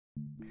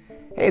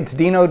Hey, it's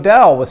Dean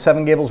O'Dell with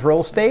Seven Gables Real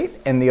Estate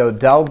and the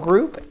O'Dell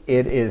Group.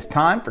 It is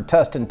time for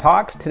Tustin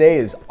Talks. Today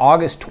is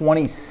August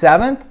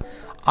 27th.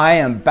 I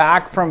am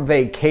back from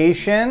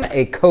vacation,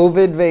 a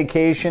COVID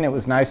vacation. It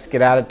was nice to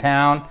get out of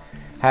town.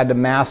 Had to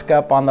mask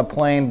up on the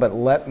plane, but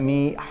let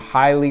me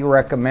highly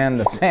recommend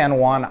the San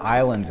Juan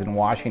Islands in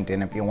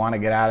Washington if you want to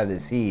get out of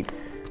this heat.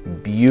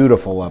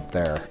 Beautiful up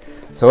there.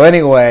 So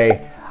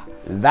anyway,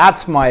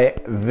 that's my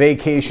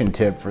vacation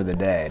tip for the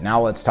day. Now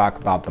let's talk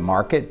about the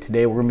market.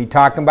 Today we're going to be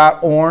talking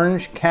about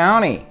Orange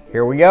County.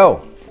 Here we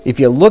go. If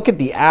you look at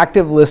the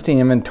active listing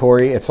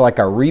inventory, it's like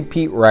a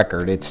repeat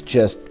record. It's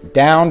just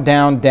down,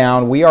 down,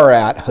 down. We are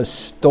at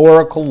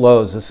historical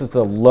lows. This is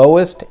the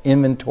lowest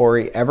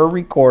inventory ever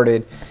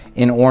recorded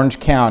in Orange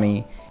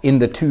County in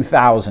the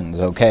 2000s,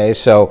 okay?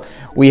 So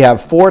we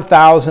have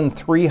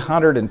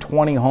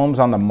 4,320 homes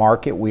on the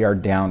market. We are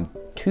down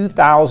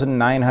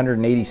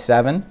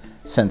 2,987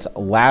 since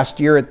last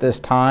year at this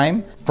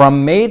time.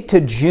 From May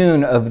to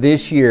June of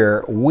this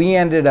year, we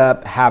ended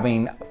up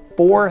having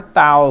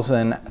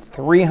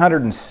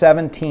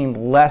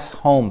 4,317 less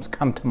homes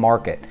come to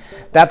market.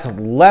 That's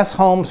less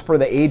homes for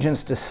the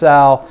agents to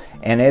sell,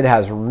 and it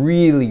has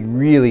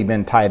really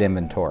been tight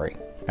inventory.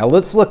 Now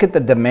let's look at the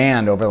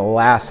demand over the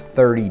last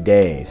 30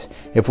 days.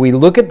 If we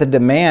look at the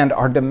demand,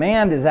 our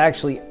demand is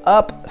actually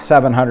up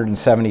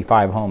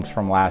 775 homes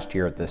from last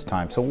year at this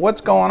time. So what's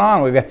going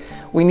on?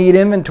 We need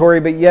inventory,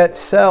 but yet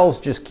sales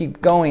just keep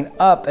going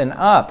up and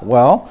up.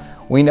 Well,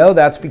 we know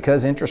that's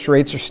because interest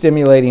rates are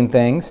stimulating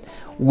things.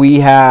 We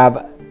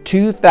have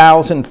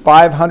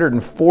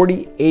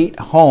 2,548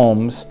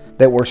 homes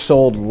that were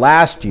sold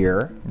last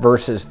year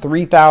versus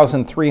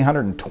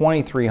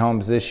 3,323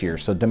 homes this year.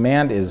 So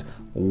demand is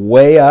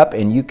way up,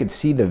 and you could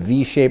see the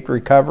V-shaped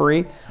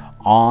recovery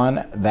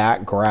on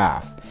that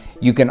graph.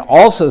 You can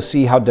also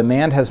see how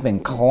demand has been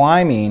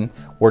climbing,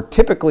 where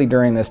typically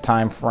during this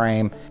time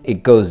frame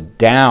it goes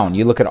down.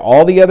 You look at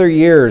all the other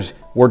years,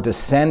 we're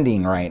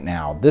descending right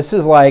now. This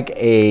is like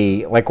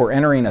we're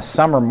entering a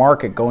summer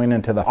market going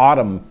into the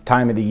autumn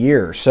time of the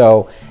year.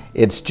 So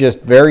it's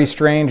just very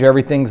strange.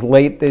 Everything's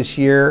late this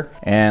year.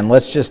 And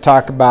let's just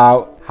talk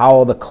about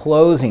how the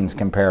closings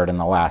compared in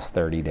the last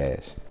 30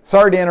 days.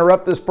 Sorry to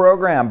interrupt this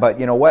program, but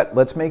you know what?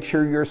 Let's make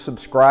sure you're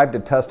subscribed to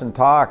Tustin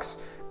Talks.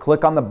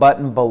 Click on the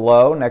button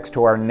below next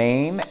to our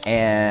name,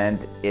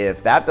 and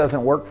if that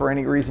doesn't work for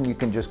any reason, you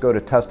can just go to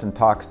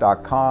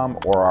TustinTalks.com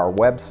or our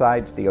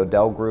websites, the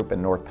O'Dell Group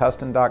and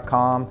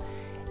NorthTustin.com,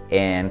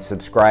 and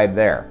subscribe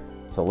there.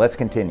 So let's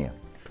continue.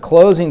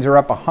 Closings are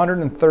up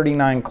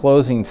 139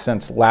 closings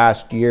since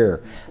last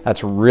year.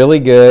 That's really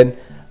good.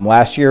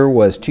 Last year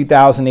was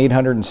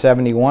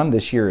 2,871.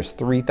 This year is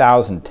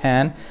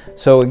 3,010.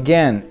 So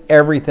again,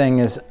 everything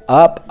is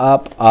up,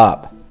 up,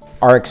 up.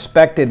 Our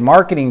expected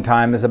marketing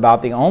time is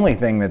about the only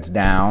thing that's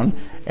down,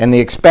 and the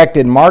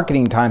expected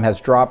marketing time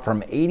has dropped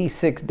from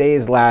 86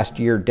 days last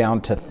year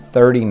down to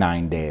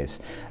 39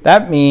 days.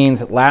 That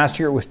means last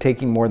year it was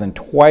taking more than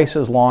twice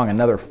as long,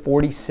 another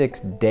 46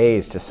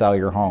 days to sell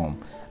your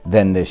home,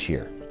 than this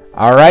year.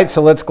 All right,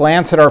 so let's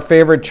glance at our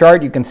favorite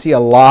chart. You can see a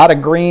lot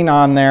of green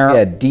on there,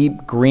 a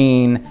deep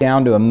green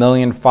down to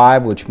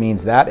 1,000,005, which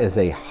means that is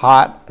a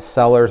hot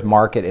seller's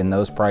market in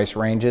those price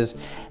ranges.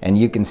 And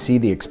you can see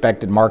the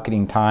expected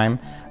marketing time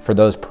for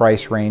those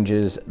price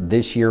ranges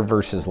this year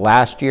versus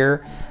last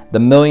year. The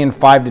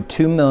 1,000,005 to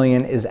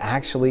 2,000,000 is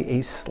actually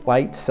a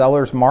slight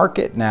seller's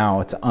market now.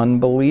 It's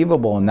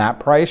unbelievable in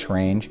that price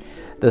range.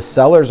 The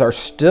sellers are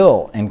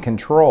still in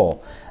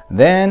control.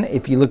 Then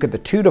if you look at the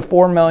 $2 to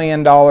 $4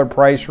 million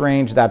price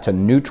range, that's a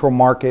neutral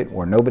market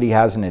where nobody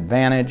has an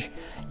advantage.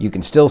 You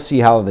can still see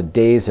how the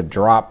days have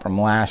dropped from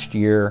last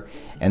year.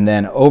 And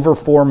then over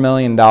 $4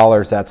 million,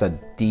 that's a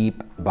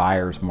deep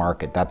buyer's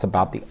market. That's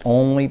about the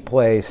only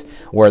place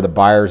where the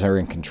buyers are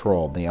in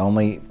control, the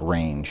only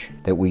range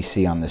that we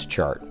see on this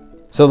chart.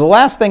 So the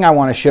last thing I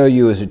want to show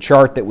you is a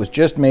chart that was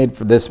just made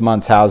for this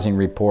month's housing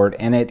report,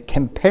 and it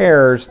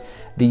compares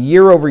the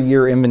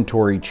year-over-year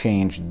inventory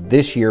change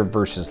this year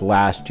versus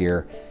last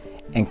year,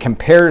 and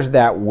compares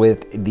that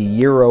with the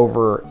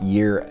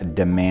year-over-year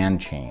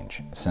demand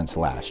change since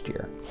last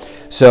year.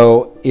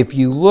 So if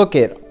you look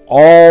at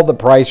all the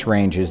price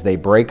ranges, they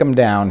break them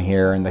down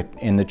here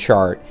in the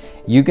chart.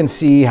 You can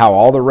see how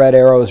all the red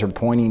arrows are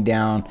pointing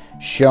down,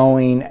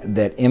 showing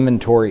that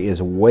inventory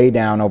is way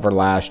down over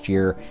last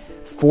year,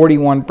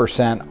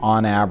 41%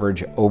 on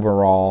average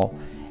overall.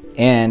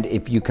 And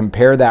if you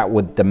compare that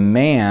with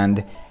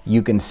demand,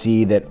 you can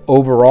see that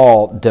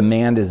overall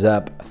demand is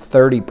up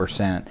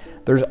 30%.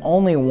 There's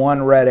only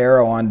one red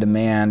arrow on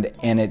demand,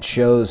 and it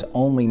shows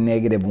only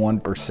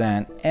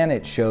 -1%, and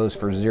it shows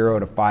for 0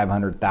 to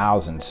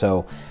 500,000.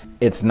 So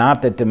it's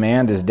not that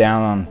demand is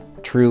down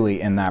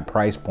truly in that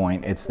price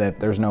point, it's that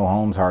there's no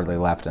homes hardly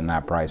left in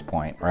that price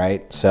point,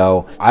 right?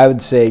 So I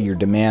would say your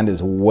demand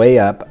is way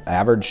up,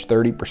 average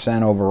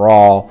 30%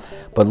 overall,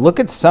 but look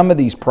at some of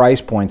these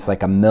price points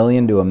like $1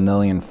 million to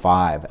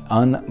 $1,000,005.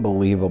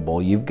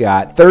 Unbelievable. You've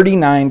got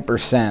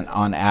 39%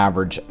 on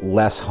average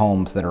less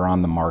homes that are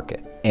on the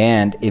market.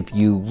 And if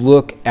you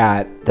look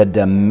at the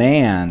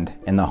demand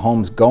and the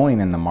homes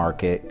going in the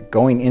market,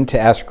 going into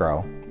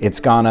escrow, it's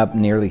gone up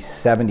nearly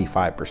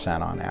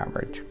 75% on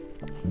average.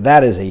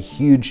 That is a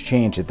huge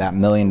change at that $1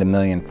 million to $1.5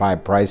 million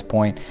price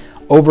point.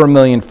 Over $1.5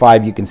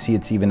 million, you can see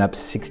it's even up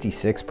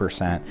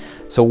 66%.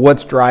 So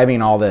what's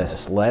driving all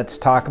this? Let's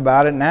talk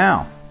about it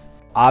now.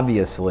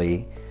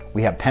 Obviously,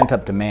 we have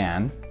pent-up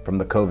demand from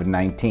the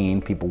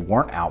COVID-19. People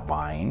weren't out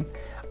buying.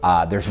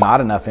 There's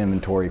not enough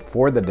inventory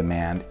for the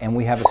demand, and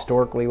we have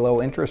historically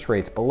low interest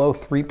rates, below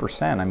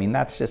 3%. I mean,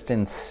 that's just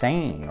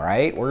insane,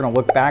 right? We're gonna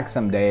look back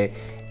someday,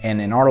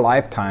 and in our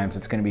lifetimes,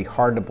 it's gonna be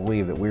hard to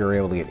believe that we were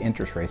able to get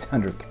interest rates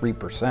under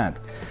 3%.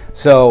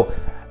 So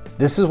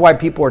this is why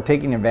people are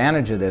taking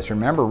advantage of this.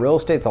 Remember, real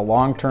estate's a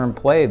long-term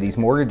play. These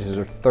mortgages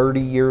are 30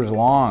 years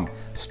long.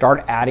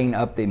 Start adding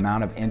up the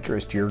amount of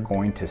interest you're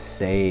going to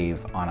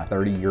save on a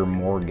 30-year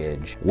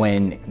mortgage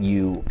when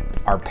you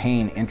are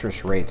paying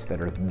interest rates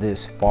that are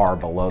this far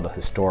below the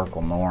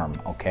historical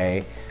norm,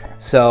 okay?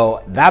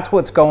 So that's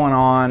what's going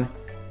on.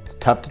 It's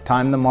tough to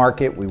time the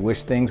market. We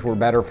wish things were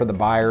better for the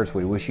buyers.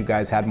 We wish you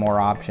guys had more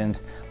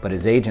options. But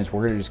as agents,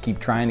 we're gonna just keep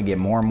trying to get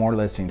more and more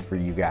listings for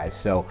you guys.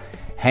 So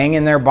hang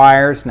in there,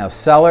 buyers. Now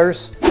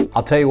sellers,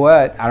 I'll tell you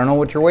what, I don't know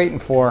what you're waiting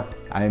for.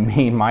 I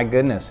mean, my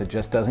goodness, it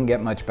just doesn't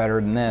get much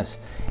better than this.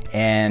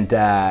 And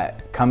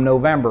come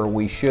November,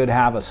 we should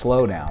have a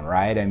slowdown,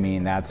 right? I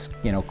mean, that's,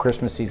 you know,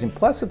 Christmas season,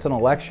 plus it's an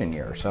election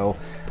year. So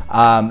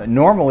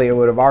normally it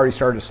would have already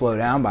started to slow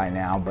down by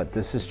now, but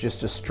this is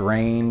just a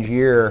strange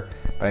year.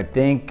 But I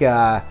think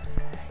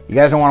you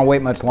guys don't want to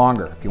wait much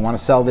longer. If you want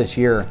to sell this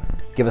year,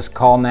 give us a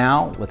call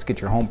now. Let's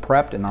get your home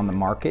prepped and on the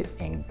market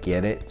and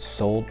get it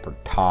sold for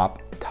top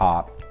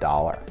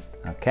dollar.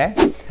 Okay?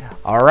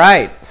 All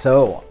right,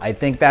 so I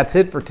think that's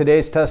it for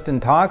today's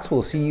Tustin Talks.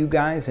 We'll see you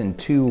guys in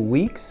 2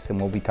 weeks, and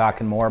we'll be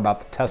talking more about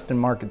the Tustin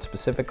market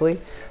specifically.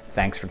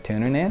 Thanks for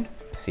tuning in.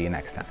 See you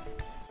next time.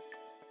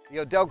 The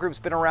O'Dell Group's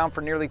been around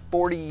for nearly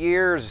 40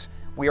 years.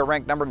 We are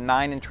ranked number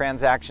 9 in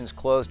transactions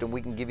closed, and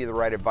we can give you the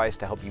right advice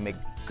to help you make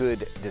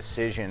good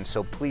decisions.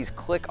 So please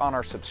click on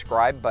our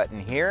subscribe button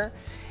here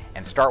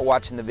and start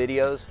watching the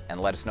videos and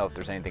let us know if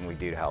there's anything we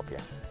do to help you.